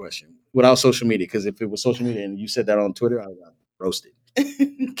stupid question without social media. Because if it was social media and you said that on Twitter, I would have roasted,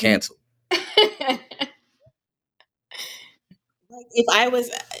 canceled. Like if I was,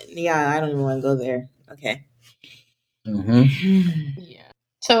 yeah, I don't even want to go there. Okay. Mm-hmm. Yeah.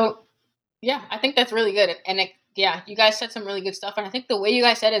 So yeah, I think that's really good, and yeah, you guys said some really good stuff, and I think the way you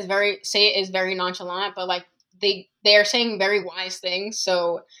guys said is very nonchalant, but like they are saying very wise things.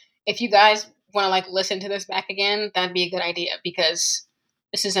 So if you guys want to like listen to this back again, that'd be a good idea because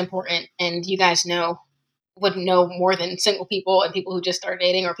this is important, and you guys would know more than single people and people who just started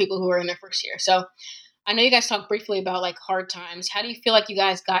dating or people who are in their first year. So I know you guys talked briefly about like hard times. How do you feel like you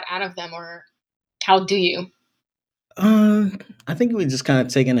guys got out of them, or how do you? I think we just kind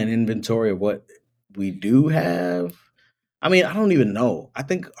of taking an inventory of what we do have. I mean, I don't even know. I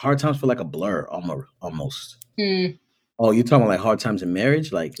think hard times feel like a blur almost. Hmm. Oh, you're talking about like hard times in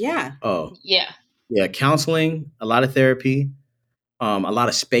marriage? Like, Yeah. oh, Yeah. yeah, counseling, a lot of therapy, a lot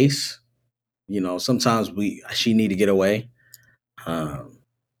of space. Sometimes she need to get away. Um,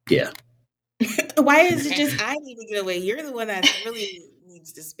 yeah, Why is it just I need to get away? You're the one that really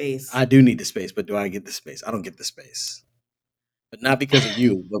needs the space. I do need the space, but do I get the space? I don't get the space. But not because of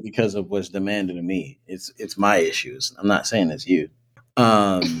you, but because of what's demanded of me. It's my issues. I'm not saying it's you.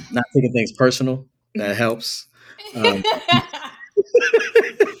 Not taking things personal. That helps.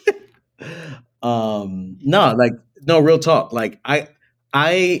 Um, no, like no real talk. Like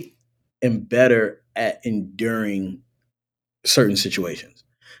I am better at enduring certain situations.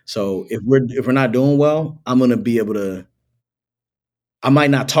 So if we're not doing well, I'm gonna be able to. I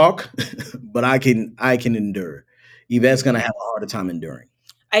might not talk, but I can endure. Yvette's gonna have a harder time enduring.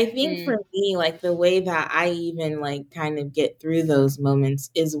 I think Mm. for me, like the way that I even like kind of get through those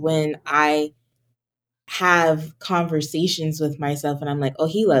moments is when I have conversations with myself and I'm like, oh,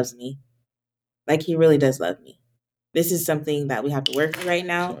 he loves me. Like he really does love me. This is something that we have to work through right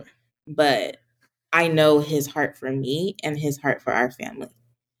now, Sorry. but I know his heart for me and his heart for our family.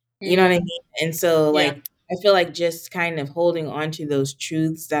 You know what I Mm. mean? And so, Yeah. like, I feel like just kind of holding on to those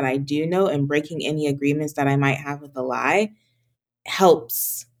truths that I do know and breaking any agreements that I might have with a lie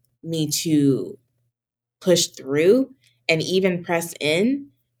helps me to push through and even press in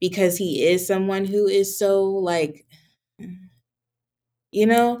because he is someone who is so, like, you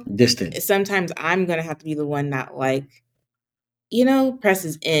know, Distant. sometimes I'm going to have to be the one that, like,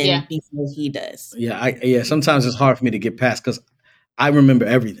 presses Yeah. in before he does. Yeah. Sometimes it's hard for me to get past because I remember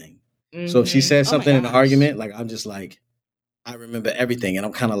everything. So if she says Oh my something in an gosh. argument, like I'm just like, I remember everything, and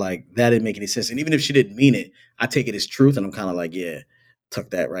I'm kind of like, that didn't make any sense. And even if she didn't mean it, I take it as truth, and I'm kind of like, yeah, tuck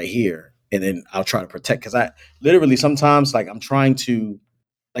that right here, and then I'll try to protect because I literally sometimes like I'm trying to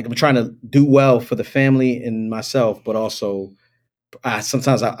do well for the family and myself, but also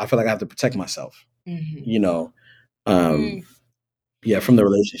sometimes I feel like I have to protect myself. Mhm. You know, um, Mm. yeah, from the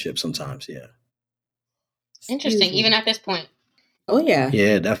relationship sometimes. Yeah, Interesting. Excuse Even me. at this point. Oh, yeah.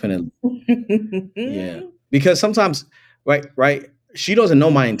 yeah, definitely. Yeah, because sometimes, right, she doesn't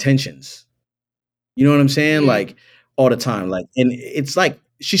know my intentions. You know what I'm saying? Mm. Like all the time. Like, and it's like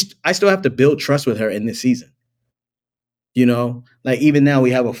I still have to build trust with her in this season. Like even now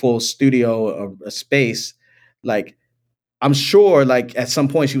we have a full studio, a space. Like I'm sure, like at some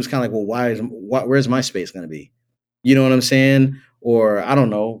point she was kind of like, well, where's my space going to be? You know what I'm saying? Or I don't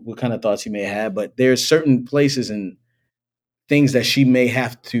know what kind of thoughts you may have, but there's certain places and things that she may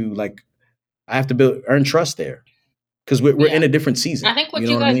have to like. I have to earn trust there because we're in Yeah. a different I season. think You what know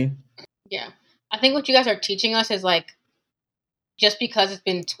you what I guys, mean? yeah, I think what you guys are teaching us is like, just because it's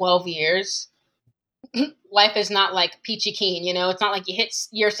been 12 years, life is not like peachy keen, It's not like you hit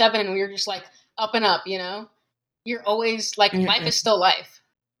year 7 and we're just like up and up. You're always like, life Mm-mm. is still life.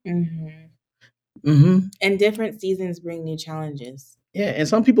 Mhm. Mm-hmm. And different seasons bring new challenges. Yeah, and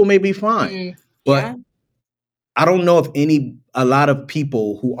some people may be fine, Mm. Yeah. but I don't know if a lot of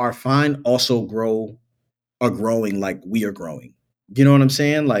people who are fine also are growing like we are growing. You know what I'm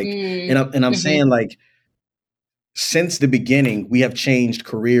saying? Like, Mm. and I'm Mm-hmm. saying like since the beginning we have changed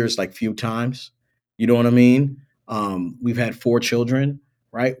careers like few times. You know what I mean? We've had 4 children,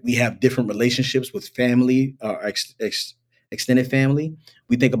 right? We have different relationships with family, extended family.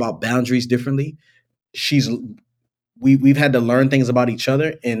 We think about boundaries differently. She's we've had to learn things about each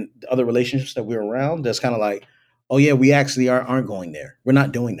other and the other relationships that we're around. That's kind of like, oh yeah, we actually aren't going there. We're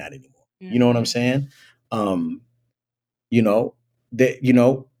not doing that anymore. You know what I'm Mhm. saying? Um, you know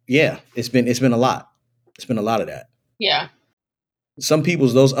yeah, it's been a lot. It's been a lot of that. Yeah. Some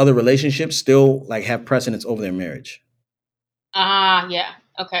people's those other relationships still like have precedence over their marriage. Ah, yeah.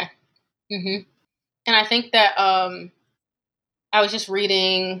 Okay. Mm-hmm. And I think that I was just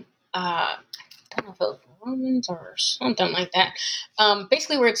reading, I don't know if it was Romans or something like that.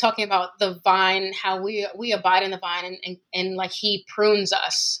 Basically, we're talking about the vine, how we abide in the vine, and like He prunes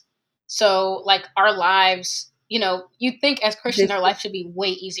us. So like our lives, you think as Christians This, our life should be way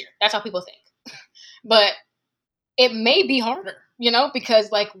easier. That's how people think, but it may be harder,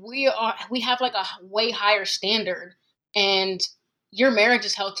 because like we have like a way higher standard, and your marriage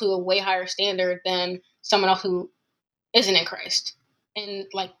is held to a way higher standard than someone else who isn't in Christ. And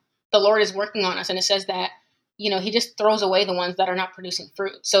like the Lord is working on us, and it says that He just throws away the ones that are not producing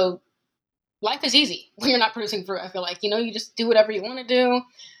fruit. So life is easy when you're not producing fruit. I feel like you just do whatever you want to do,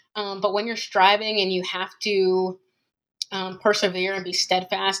 but when you're striving and you have to persevere and be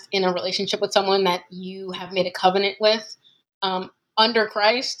steadfast in a relationship with someone that you have made a covenant with under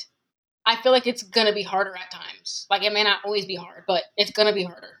Christ, I feel like it's gonna be harder at times. Like it may not always be hard, but it's gonna be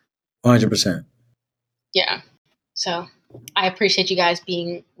harder. 100%. Yeah. So I appreciate you guys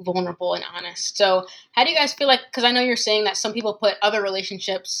being vulnerable and honest. So how do you guys feel like, because I know you're saying that some people put other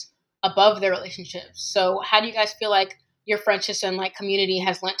relationships above their relationships. So how do you guys feel like your friendships and like community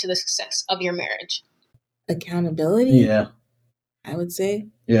has lent to the success of your marriage? accountability, Yeah. I would say.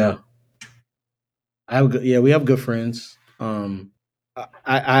 Yeah. We have good friends.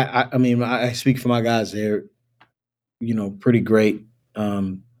 I mean, I speak for my guys. They're, pretty great.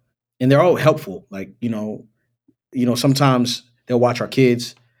 And they're all helpful. Like, sometimes they'll watch our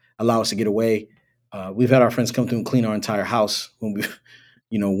kids, allow us to get away. We've had our friends come through and clean our entire house when we,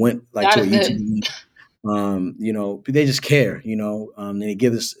 went like That to a is good. YouTube. They just care, and they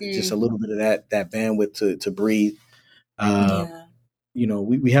give us just a Mm, little bit of that bandwidth to breathe. Uh, Yeah.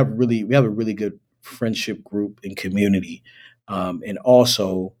 we have a really good friendship group and community, and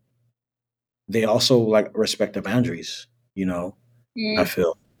also they also like respect the boundaries. I mm,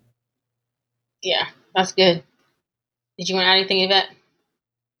 feel. yeah, that's good. Did you want to add anything, Yvette?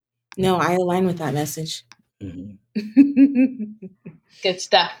 No, I align with that message. Mhm. Good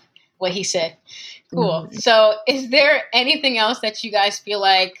stuff. What he said. Cool. Mhm. So, is there anything else that you guys feel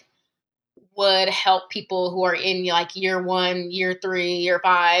like would help people who are in like year 1, year 3, year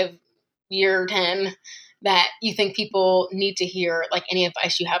 5, year 10 that you think people need to hear? Like any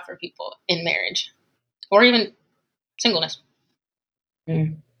advice you have for people in marriage or even singleness?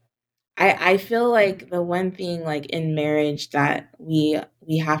 Mm. I feel like the one thing like in marriage that we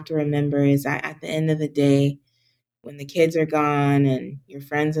have to remember is that at the end of the day, when the kids are gone and your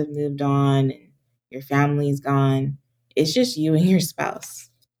friends have moved on and your family's gone, it's just you and your spouse,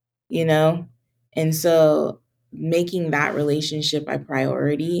 you know? And so making that relationship a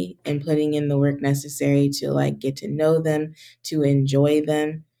priority and putting in the work necessary to like get to know them, to enjoy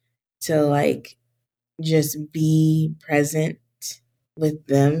them, to like just be present with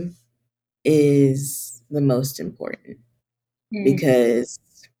them is the most important Mm, because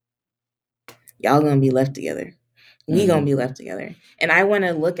y'all gonna be left together. We gonna Mhm. be left together. And I want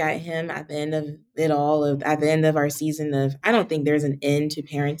to look at him at the end of it all of at the end of our season of I don't think there's an end to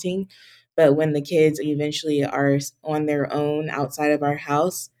parenting, but when the kids eventually are on their own outside of our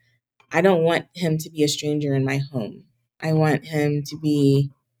house, I don't want him to be a stranger in my home. I want him to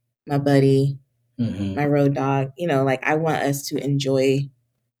be my buddy, Mhm. my road dog. Like I want us to enjoy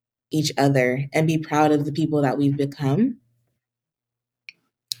each other and be proud of the people that we've become.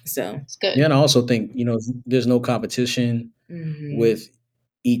 So, it's good. Yeah, and I also think there's no competition mhm. with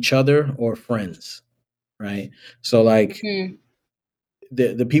each other or friends, right? So like Mm,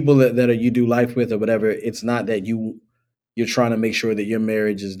 the people that are, you do life with or whatever, it's not that you're trying to make sure that your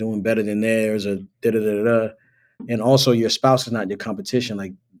marriage is doing better than theirs or da da da da. And also your spouse is not your competition.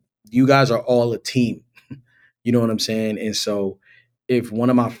 Like you guys are all a team. You know what I'm saying? And so if one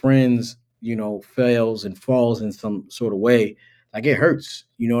of my friends, fails and falls in some sort of way, like it hurts.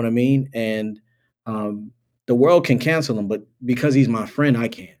 You know what I mean? And um, the world can cancel him, but because he's my friend, I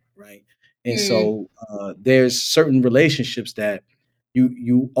can't. Right. And mm, so there's certain relationships that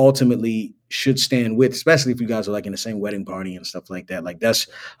you ultimately should stand with, especially if you guys are like in the same wedding party and stuff like that. Like that's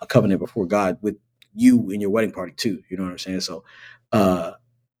a covenant before God with you and your wedding party too. You know what I'm saying? So uh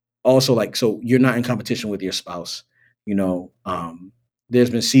also like so you're not in competition with your spouse. you know um there's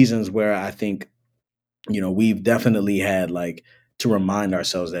been seasons where I think we've definitely had like to remind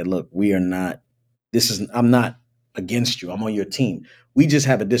ourselves that look, we are not I'm not against you, I'm on your team. We just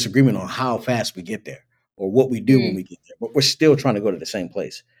have a disagreement on how fast we get there or what we do when mm, we get there, but we're still trying to go to the same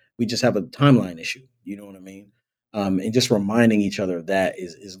place. We just have a timeline issue, you know what I mean? And just reminding each other of that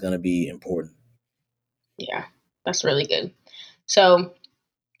is going to be important. yeah, that's really good. So,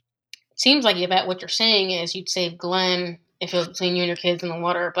 seems like Yvette, what you're saying is you'd save Glenn if it was between you and your kids in the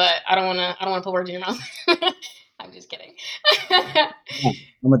water, but I don't want to put words in your mouth. I'm just kidding.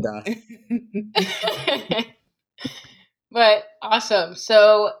 I'm gonna die. But awesome.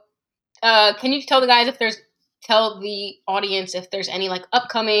 So, can you tell the audience if there's any like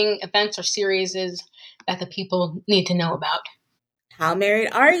upcoming events or series that the people need to know about? How Married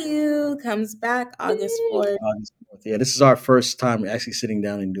Are You comes back August 4th. August 4th. Yeah, this is our first time actually sitting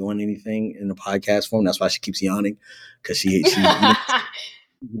down and doing anything in the podcast form. That's why she keeps yawning, because she you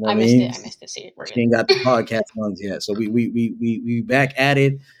know I missed it. See, she ain't got the podcast ones yet. So we back at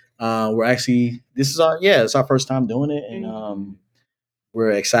it. We're actually it's our first time doing it, and we're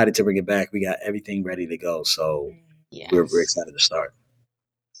excited to bring it back. We got everything ready to go, so we're excited to start.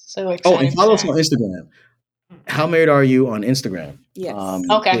 So excited! Oh, and follow us on Instagram. How Married Are You on Instagram? Yes.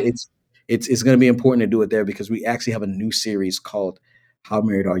 Okay. It's going to be important to do it there, because we actually have a new series called How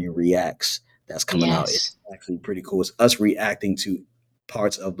Married Are You Reacts that's coming out. It's actually pretty cool. It's us reacting to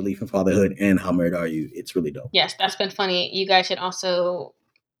parts of Beleaf in Fatherhood and How Married Are You. It's really dope. Yes, that's been funny. You guys should also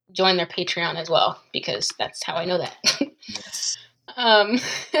join their Patreon as well, because that's how I know that. Yes.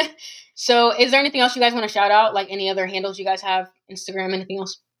 So is there anything else you guys want to shout out? Like any other handles you guys have? Instagram, anything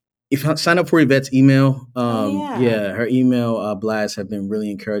else? If you sign up for Yvette's email, her email blasts have been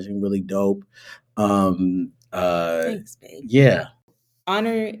really encouraging, really dope. Thanks, babe. Yeah.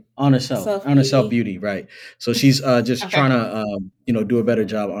 Honor self beauty, right? So she's just trying to do a better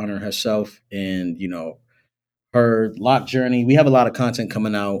job honoring herself and her lock journey. We have a lot of content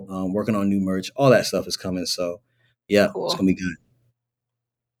coming out, working on new merch, all that stuff is coming. So cool. It's gonna be good.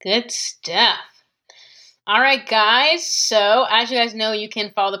 Good stuff. All right, guys. So as you guys know, you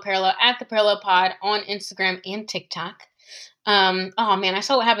can follow the Parallel at the Parallel Pod on Instagram and TikTok. Oh man, I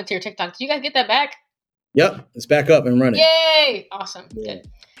saw what happened to your TikTok. Did you guys get that back? Yep, it's back up and running. Yay! Awesome. Yeah. Good.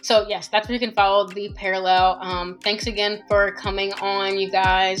 So yes, that's where you can follow the Parallel. Thanks again for coming on, you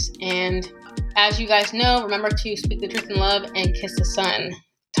guys. And as you guys know, remember to speak the truth in love and kiss the sun.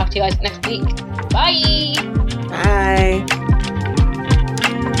 Talk to you guys next week. Bye. Bye.